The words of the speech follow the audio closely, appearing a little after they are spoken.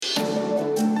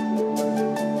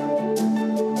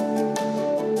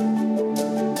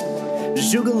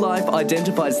Sugar Life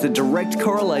identifies the direct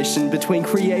correlation between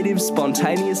creative,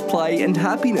 spontaneous play and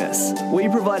happiness. We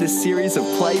provide a series of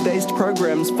play-based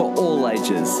programs for all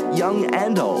ages, young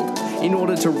and old, in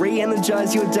order to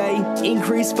re-energize your day,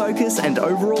 increase focus and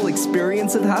overall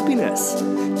experience of happiness.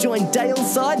 Join Dale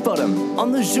Sidebottom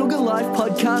on the Sugar Life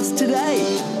podcast today.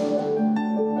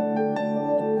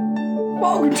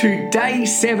 Welcome to day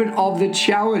 7 of the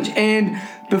challenge, and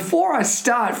before I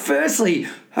start, firstly,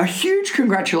 a huge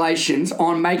congratulations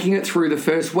on making it through the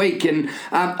first week, and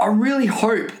I really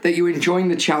hope that you're enjoying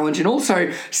the challenge and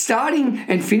also starting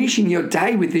and finishing your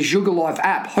day with the Sugar Life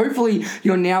app. Hopefully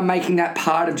you're now making that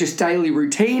part of just daily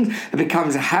routine. It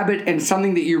becomes a habit and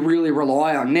something that you really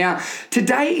rely on. Now,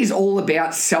 today is all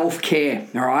about self-care,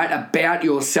 all right, about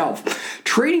yourself,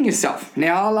 treating yourself.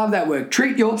 Now, I love that word,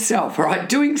 treat yourself, all right,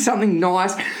 doing something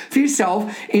nice for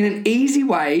yourself in an easy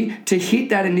way to hit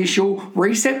that initial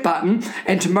reset button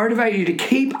and to motivate you to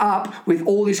keep up with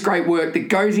all this great work that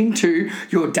goes into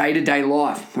your day-to-day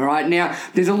life. All right, now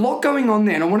there's a lot going on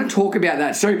there and I want to talk about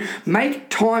that. So make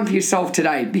time for yourself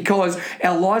today, because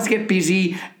our lives get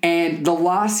busy and the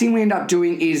last thing we end up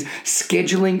doing is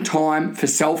scheduling time for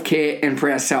self-care and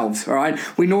for ourselves. All right,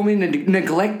 we normally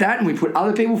neglect that and we put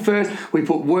other people first. We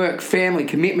put work, family,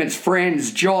 commitments,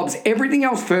 friends, jobs, everything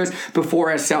else first before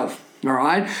ourselves. All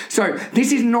right, so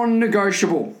this is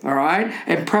non-negotiable, all right,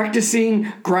 and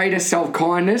practicing greater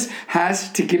self-kindness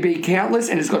has to be countless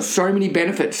and it's got so many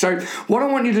benefits. So what I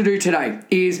want you to do today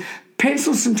is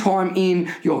pencil some time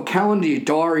in your calendar, your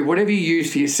diary, whatever you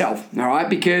use for yourself, all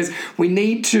right? Because we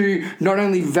need to not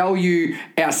only value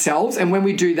ourselves, and when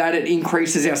we do that, it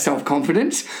increases our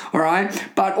self-confidence, all right?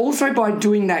 But also by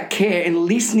doing that care and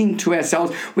listening to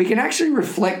ourselves, we can actually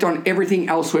reflect on everything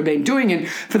else we've been doing. And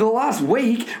for the last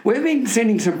week, we've been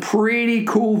sending some pretty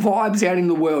cool vibes out in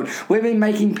the world. We've been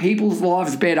making people's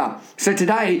lives better. So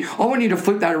today, I want you to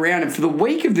flip that around. And for the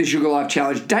week of the Sugar Life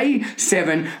Challenge, day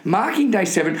 7, marking day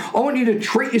 7, I want you to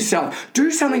treat yourself. Do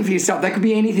something for yourself. That could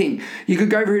be anything. You could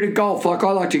go to golf like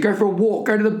I like to, go for a walk,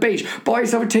 go to the beach, buy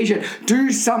yourself a t-shirt. Do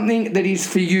something that is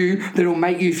for you that will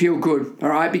make you feel good, all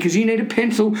right? Because you need to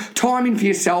pencil time in for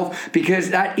yourself,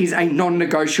 because that is a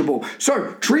non-negotiable.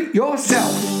 So treat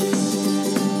yourself.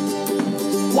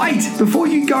 Wait, before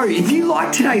you go, if you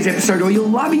like today's episode or you're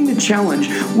loving the challenge,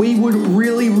 we would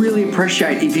really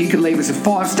appreciate if you could leave us a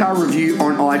 5-star review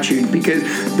on iTunes, because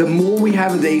the more we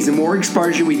have of these, the more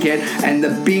exposure we get and the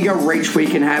bigger reach we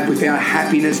can have with our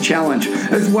happiness challenge.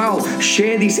 As well,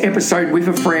 share this episode with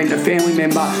a friend, a family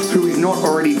member who is not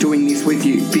already doing this with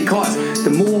you, because the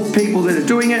more people that are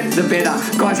doing it, the better.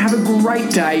 Guys, have a great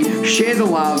day, share the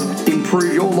love,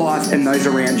 improve your life and those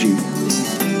around you.